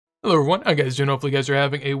Hello everyone, how you guys doing? Hopefully you guys are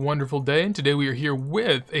having a wonderful day, and today we are here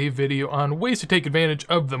with a video on ways to take advantage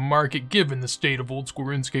of the market given the state of old school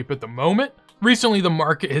RuneScape at the moment. Recently the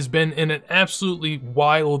market has been in an absolutely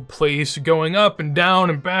wild place, going up and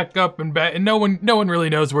down and back up and back, and no one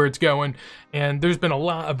really knows where it's going. And there's been a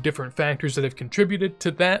lot of different factors that have contributed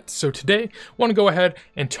to that. So today, I want to go ahead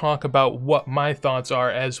and talk about what my thoughts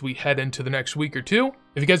are as we head into the next week or two.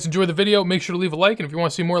 If you guys enjoyed the video, make sure to leave a like, and if you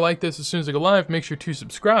want to see more like this as soon as I go live, make sure to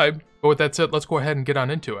subscribe. But with that said, let's go ahead and get on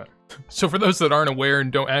into it. So for those that aren't aware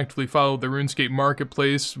and don't actively follow the RuneScape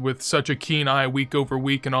marketplace with such a keen eye week over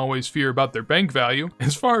week and always fear about their bank value,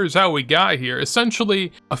 as far as how we got here,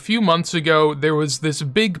 essentially a few months ago there was this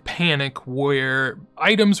big panic where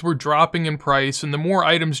items were dropping in price, and the more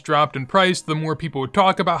items dropped in price, the more people would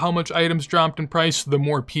talk about how much items dropped in price, the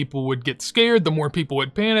more people would get scared, the more people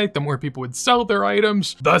would panic, the more people would sell their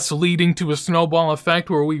items, thus leading to a snowball effect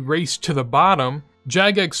where we raced to the bottom.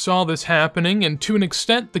 Jagex saw this happening, and to an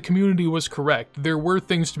extent the community was correct. There were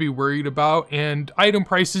things to be worried about, and item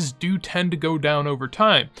prices do tend to go down over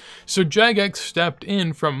time. So Jagex stepped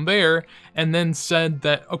in from there and then said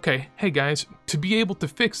that, okay, hey guys, to be able to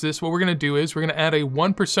fix this, what we're going to do is we're going to add a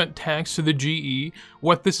 1% tax to the GE.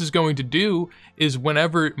 What this is going to do is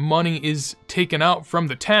whenever money is taken out from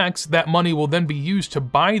the tax, that money will then be used to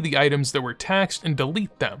buy the items that were taxed and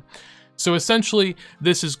delete them. So essentially,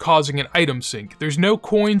 this is causing an item sink. There's no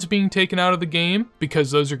coins being taken out of the game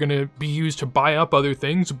because those are going to be used to buy up other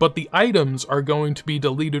things, but the items are going to be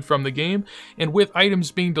deleted from the game. And with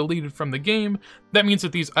items being deleted from the game, that means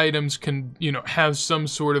that these items can, have some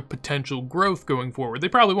sort of potential growth going forward. They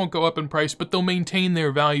probably won't go up in price, but they'll maintain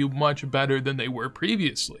their value much better than they were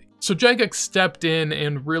previously. So Jagex stepped in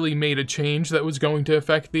and really made a change that was going to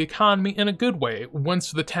affect the economy in a good way.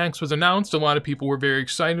 Once the tax was announced, a lot of people were very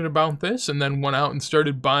excited about this and then went out and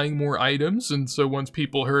started buying more items. And so once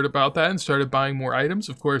people heard about that and started buying more items,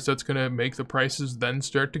 of course, that's going to make the prices then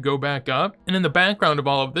start to go back up. And in the background of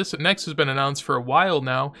all of this, Next has been announced for a while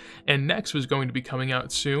now, and Next was going to be coming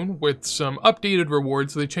out soon with some updated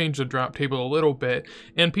rewards. They changed the drop table a little bit,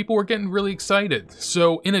 and people were getting really excited.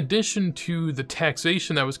 So in addition to the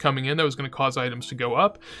taxation that was coming in that was going to cause items to go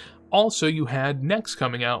up, also you had Next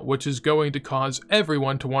coming out, which is going to cause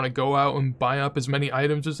everyone to want to go out and buy up as many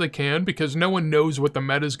items as they can because no one knows what the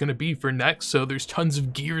meta is going to be for Next. So there's tons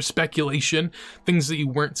of gear speculation, things that you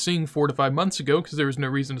weren't seeing 4 to 5 months ago because there was no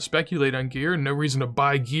reason to speculate on gear and no reason to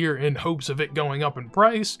buy gear in hopes of it going up in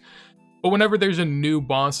price. But whenever there's a new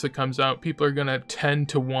boss that comes out, people are going to tend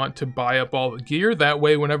to want to buy up all the gear. That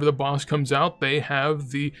way, whenever the boss comes out, they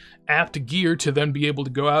have the apt gear to then be able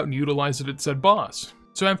to go out and utilize it at said boss.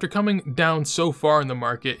 So after coming down so far in the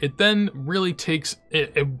market, it then really takes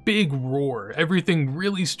a big roar. Everything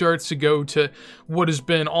really starts to go to what has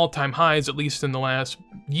been all-time highs, at least in the last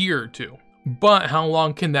year or two. But how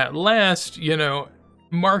long can that last?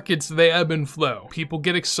 Markets, they ebb and flow. People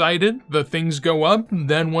get excited, the things go up,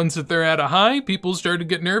 then once that they're at a high, people start to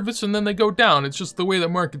get nervous and then they go down. It's just the way that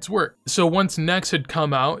markets work. So once Next had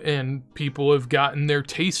come out and people have gotten their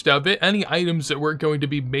taste of it, any items that weren't going to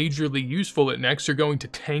be majorly useful at Next are going to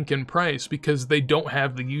tank in price because they don't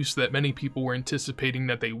have the use that many people were anticipating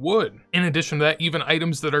that they would. In addition to that, even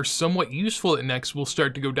items that are somewhat useful at Next will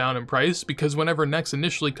start to go down in price because whenever Next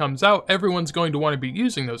initially comes out, everyone's going to want to be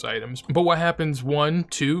using those items. But what happens 1,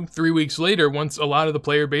 2, 3 weeks later, once a lot of the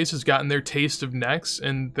player base has gotten their taste of Next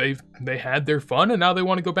and they had their fun and now they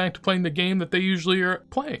want to go back to playing the game that they usually are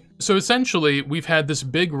playing. So essentially, we've had this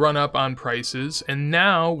big run up on prices, and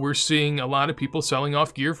now we're seeing a lot of people selling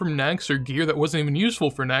off gear from Next or gear that wasn't even useful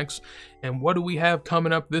for Next. And what do we have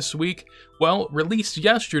coming up this week? Well, released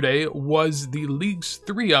yesterday was the Leagues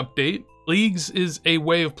 3 update. Leagues is a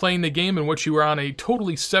way of playing the game in which you are on a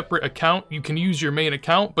totally separate account. You can use your main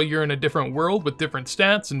account, but you're in a different world with different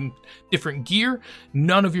stats and different gear.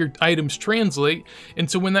 None of your items translate. And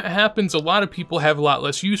so when that happens, a lot of people have a lot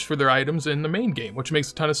less use for their items in the main game, which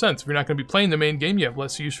makes a ton of sense. If you're not going to be playing the main game, you have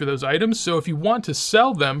less use for those items. So if you want to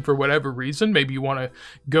sell them for whatever reason, maybe you want to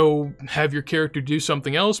go have your character do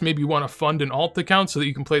something else. Maybe you want to fund an alt account so that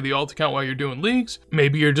you can play the alt account while you're doing Leagues.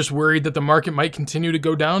 Maybe you're just worried that the market might continue to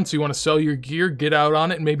go down, so you want to sell your gear, get out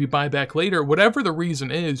on it, and maybe buy back later. Whatever the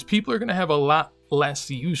reason is, people are going to have a lot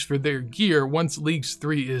less use for their gear once Leagues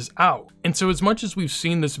 3 is out. And so as much as we've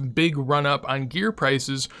seen this big run up on gear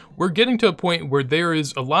prices, we're getting to a point where there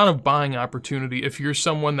is a lot of buying opportunity if you're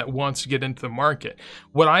someone that wants to get into the market.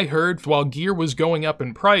 What I heard while gear was going up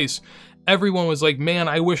in price, everyone was like, man,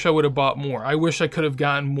 I wish I would have bought more. I wish I could have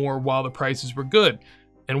gotten more while the prices were good.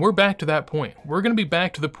 And we're back to that point. We're going to be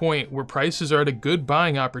back to the point where prices are at a good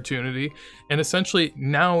buying opportunity, and essentially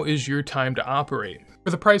now is your time to operate. For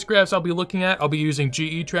the price graphs I'll be looking at, I'll be using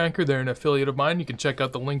GE Tracker. They're an affiliate of mine. You can check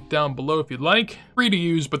out the link down below if you'd like. Free to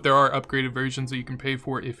use, but there are upgraded versions that you can pay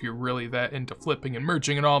for if you're really that into flipping and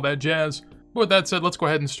merging and all that jazz. But with that said, let's go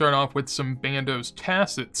ahead and start off with some Bandos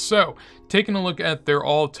tacits. So, taking a look at their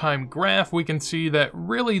all-time graph, we can see that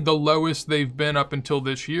really the lowest they've been up until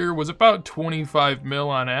this year was about 25 mil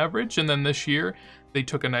on average, and then this year they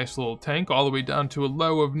took a nice little tank all the way down to a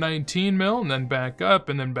low of 19 mil, and then back up,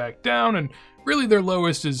 and then back down, and really their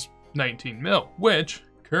lowest is 19 mil, which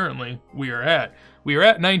currently we are at. We are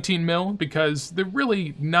at 19 mil because they're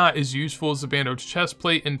really not as useful as the Bandos chest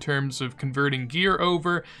plate in terms of converting gear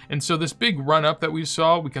over, and so this big run up that we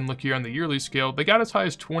saw, we can look here on the yearly scale, they got as high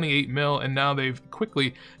as 28 mil, and now they've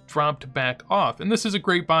quickly dropped back off, and this is a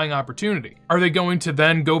great buying opportunity. Are they going to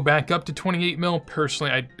then go back up to 28 mil?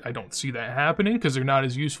 Personally, I don't see that happening because they're not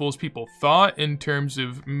as useful as people thought in terms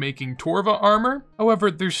of making Torva armor.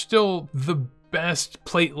 However, they're still the best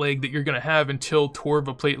plate leg that you're going to have until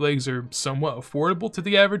Torva plate legs are somewhat affordable to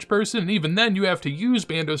the average person, and even then you have to use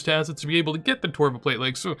Bandos tacits to be able to get the Torva plate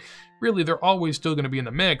legs, so really they're always still going to be in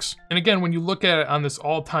the mix. And again, when you look at it on this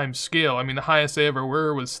all-time scale, I mean the highest they ever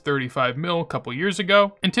were was 35 mil a couple years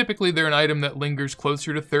ago, and typically they're an item that lingers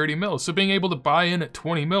closer to 30 mil, so being able to buy in at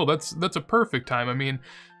 20 mil, that's a perfect time. I mean,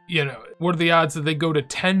 you know, what are the odds that they go to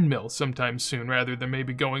 10 mil sometime soon rather than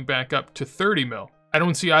maybe going back up to 30 mil? I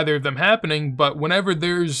don't see either of them happening, but whenever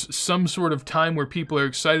there's some sort of time where people are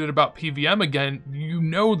excited about PVM again, you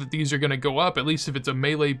know that these are going to go up, at least if it's a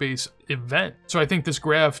melee-based event. So I think this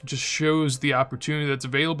graph just shows the opportunity that's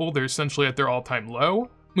available. They're essentially at their all-time low.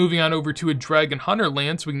 Moving on over to a Dragon Hunter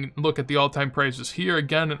Lance, we can look at the all-time prices here.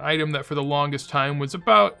 Again, an item that for the longest time was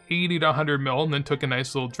about 80 to 100 mil, and then took a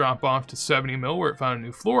nice little drop off to 70 mil where it found a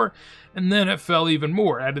new floor, and then it fell even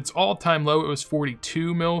more. At its all-time low, it was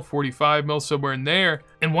 42 mil, 45 mil, somewhere in there.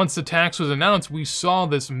 And once the tax was announced, we saw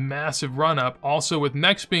this massive run-up. Also, with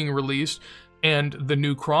Next being released, and the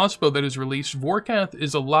new crossbow that is released, Vorkath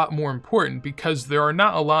is a lot more important because there are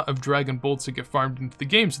not a lot of Dragon Bolts that get farmed into the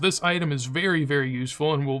game, so this item is very, very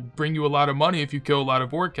useful and will bring you a lot of money if you kill a lot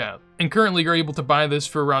of Vorkath. And currently you're able to buy this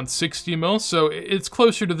for around 60 mil, so it's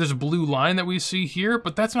closer to this blue line that we see here,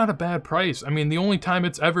 but that's not a bad price. I mean, the only time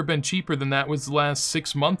it's ever been cheaper than that was the last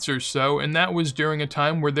 6 months or so, and that was during a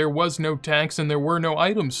time where there was no tax and there were no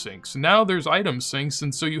item sinks. Now there's item sinks,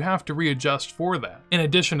 and so you have to readjust for that. In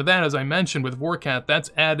addition to that, as I mentioned with Vorkath, that's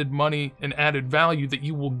added money and added value that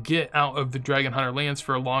you will get out of the Dragon Hunter Lance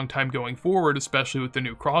for a long time going forward, especially with the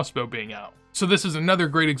new crossbow being out. So this is another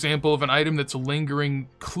great example of an item that's lingering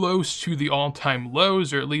close to the all-time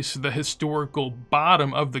lows, or at least the historical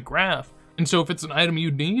bottom of the graph. And so if it's an item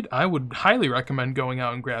you need, I would highly recommend going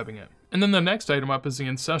out and grabbing it. And then the next item up is the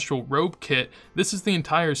Ancestral Robe Kit. This is the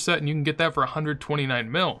entire set, and you can get that for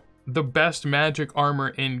 129 mil. The best magic armor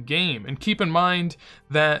in game. And keep in mind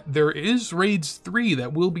that there is Raids 3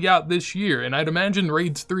 that will be out this year, and I'd imagine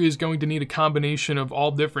Raids 3 is going to need a combination of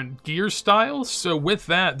all different gear styles, so with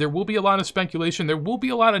that there will be a lot of speculation, there will be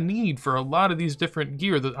a lot of need for a lot of these different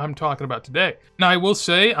gear that I'm talking about today. Now I will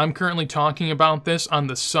say I'm currently talking about this on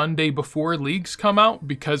the Sunday before leagues come out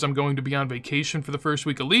because I'm going to be on vacation for the first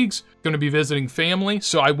week of leagues, going to be visiting family,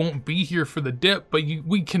 so I won't be here for the dip, but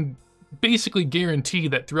we can basically guarantee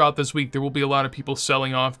that throughout this week there will be a lot of people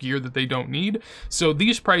selling off gear that they don't need. So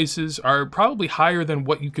these prices are probably higher than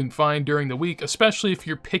what you can find during the week, especially if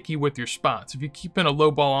you're picky with your spots. If you keep in a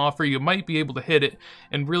lowball offer, you might be able to hit it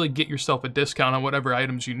and really get yourself a discount on whatever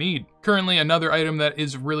items you need. Currently, another item that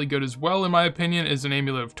is really good as well, in my opinion, is an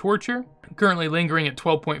Amulet of Torture. Currently lingering at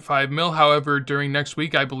 12.5 mil, however, during next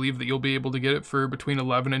week, I believe that you'll be able to get it for between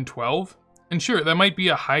 11 and 12. And sure, that might be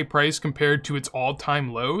a high price compared to its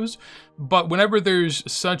all-time lows, but whenever there's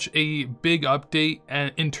such a big update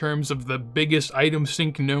in terms of the biggest item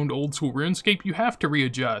sink known to old school RuneScape, you have to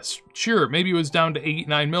readjust. Sure, maybe it was down to 8,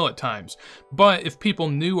 9 mil at times, but if people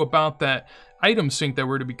knew about that item sink that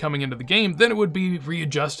were to be coming into the game, then it would be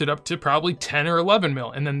readjusted up to probably 10 or 11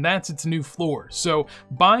 mil, and then that's its new floor. So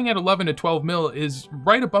buying at 11 to 12 mil is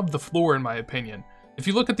right above the floor in my opinion. If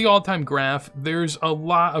you look at the all-time graph, there's a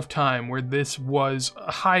lot of time where this was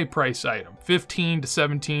a high price item, 15 to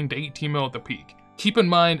 17 to 18 mil at the peak. Keep in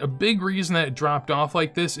mind, a big reason that it dropped off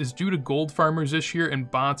like this is due to gold farmers this year and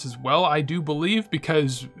bots as well, I do believe,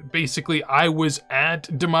 because basically I was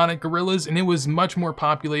at Demonic Gorillas and it was much more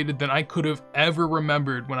populated than I could have ever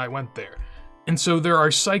remembered when I went there. And so there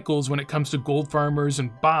are cycles when it comes to gold farmers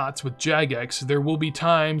and bots with Jagex. There will be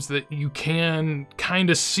times that you can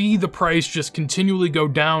kind of see the price just continually go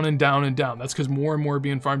down and down and down. That's because more and more are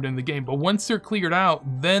being farmed in the game. But once they're cleared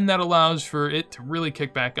out, then that allows for it to really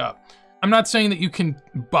kick back up. I'm not saying that you can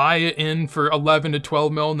buy it in for 11 to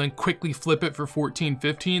 12 mil and then quickly flip it for 14,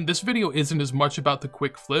 15. This video isn't as much about the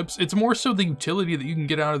quick flips. It's more so the utility that you can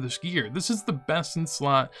get out of this gear. This is the best in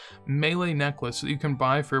slot melee necklace that you can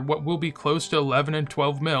buy for what will be close to 11 and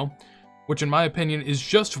 12 mil, which in my opinion is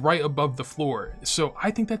just right above the floor. So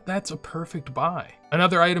I think that that's a perfect buy.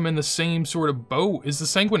 Another item in the same sort of boat is the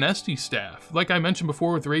Sanguinesti staff. Like I mentioned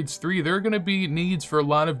before with Raids 3, there are going to be needs for a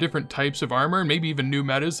lot of different types of armor, maybe even new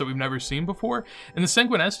metas that we've never seen before. And the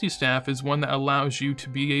Sanguinesti staff is one that allows you to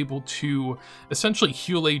be able to essentially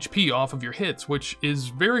heal HP off of your hits, which is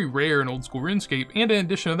very rare in old school RuneScape. And in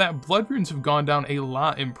addition to that, blood runes have gone down a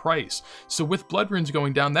lot in price. So with blood runes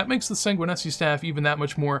going down, that makes the Sanguinesti staff even that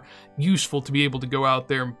much more useful to be able to go out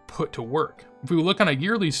there and put to work. If we look on a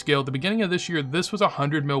yearly scale, at the beginning of this year, this was a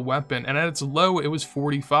 100 mil weapon, and at its low, it was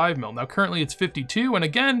 45 mil. Now, currently, it's 52, and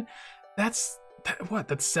again, that's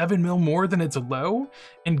 7 mil more than its low?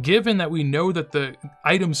 And given that we know that the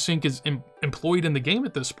item sync is employed in the game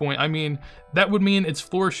at this point, I mean, that would mean its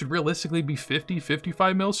floor should realistically be 50,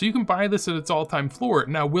 55 mil, so you can buy this at its all-time floor.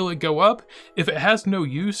 Now, will it go up? If it has no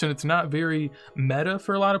use and it's not very meta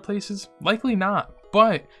for a lot of places, likely not.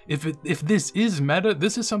 But if this is meta,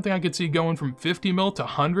 this is something I could see going from 50 mil to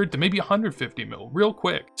 100 to maybe 150 mil real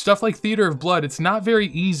quick. Stuff like Theater of Blood, it's not very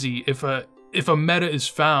easy if a meta is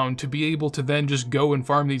found to be able to then just go and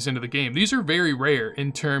farm these into the game. These are very rare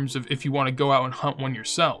in terms of if you want to go out and hunt one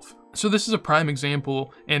yourself. So this is a prime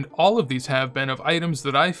example, and all of these have been, of items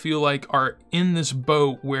that I feel like are in this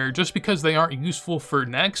boat where just because they aren't useful for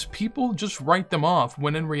next, people just write them off,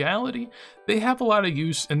 when in reality, they have a lot of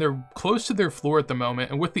use and they're close to their floor at the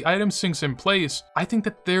moment. And with the item syncs in place, I think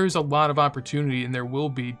that there's a lot of opportunity, and there will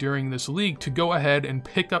be during this league, to go ahead and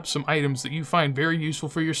pick up some items that you find very useful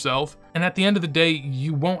for yourself. And at the end of the day,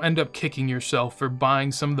 you won't end up kicking yourself for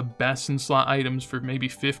buying some of the best in slot items for maybe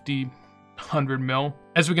 50, 100 mil.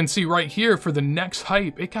 As we can see right here, for the next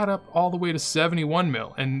hype, it got up all the way to 71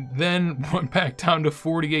 mil and then went back down to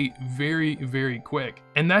 48 very, very quick.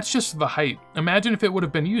 And that's just the hype. Imagine if it would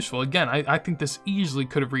have been useful. Again, I think this easily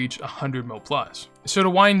could have reached 100 mil plus. So to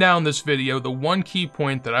wind down this video, the one key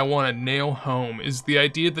point that I want to nail home is the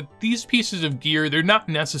idea that these pieces of gear, they're not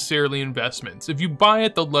necessarily investments. If you buy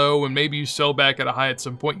at the low and maybe you sell back at a high at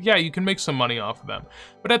some point, yeah, you can make some money off of them.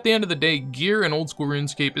 But at the end of the day, gear in old school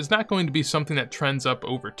RuneScape is not going to be something that trends up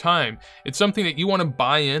over time. It's something that you want to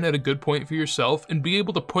buy in at a good point for yourself and be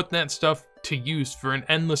able to put that stuff to use for an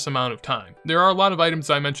endless amount of time. There are a lot of items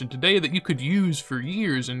I mentioned today that you could use for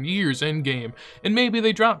years and years in game, and maybe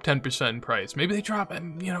they drop 10% in price, maybe they drop,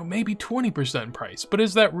 maybe 20% in price, but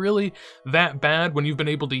is that really that bad when you've been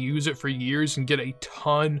able to use it for years and get a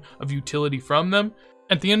ton of utility from them?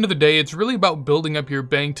 At the end of the day, it's really about building up your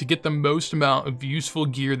bank to get the most amount of useful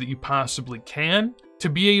gear that you possibly can, to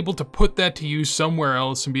be able to put that to use somewhere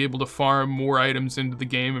else and be able to farm more items into the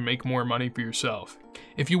game and make more money for yourself.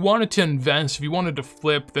 If you wanted to invest, if you wanted to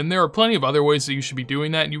flip, then there are plenty of other ways that you should be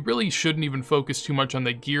doing that, and you really shouldn't even focus too much on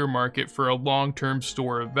the gear market for a long-term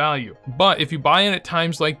store of value. But if you buy in at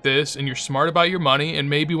times like this, and you're smart about your money, and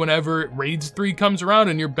maybe whenever Raids 3 comes around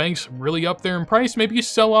and your bank's really up there in price, maybe you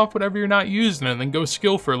sell off whatever you're not using and then go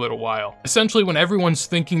skill for a little while. Essentially, when everyone's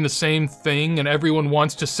thinking the same thing, and everyone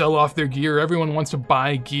wants to sell off their gear, everyone wants to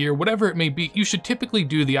buy gear, whatever it may be, you should typically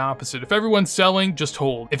do the opposite. If everyone's selling, just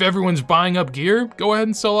hold. If everyone's buying up gear, go ahead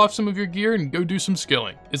and sell off some of your gear and go do some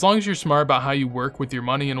skilling. As long as you're smart about how you work with your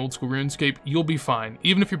money in old school RuneScape, you'll be fine.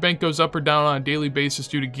 Even if your bank goes up or down on a daily basis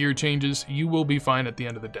due to gear changes, you will be fine at the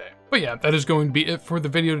end of the day. But yeah, that is going to be it for the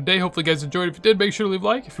video today. Hopefully you guys enjoyed. If you did, make sure to leave a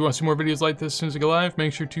like. If you want to see more videos like this as soon as I go live,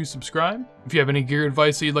 make sure to subscribe. If you have any gear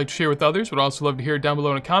advice that you'd like to share with others, would also love to hear it down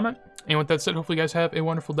below in a comment. And with that said, hopefully you guys have a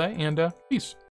wonderful day, and peace.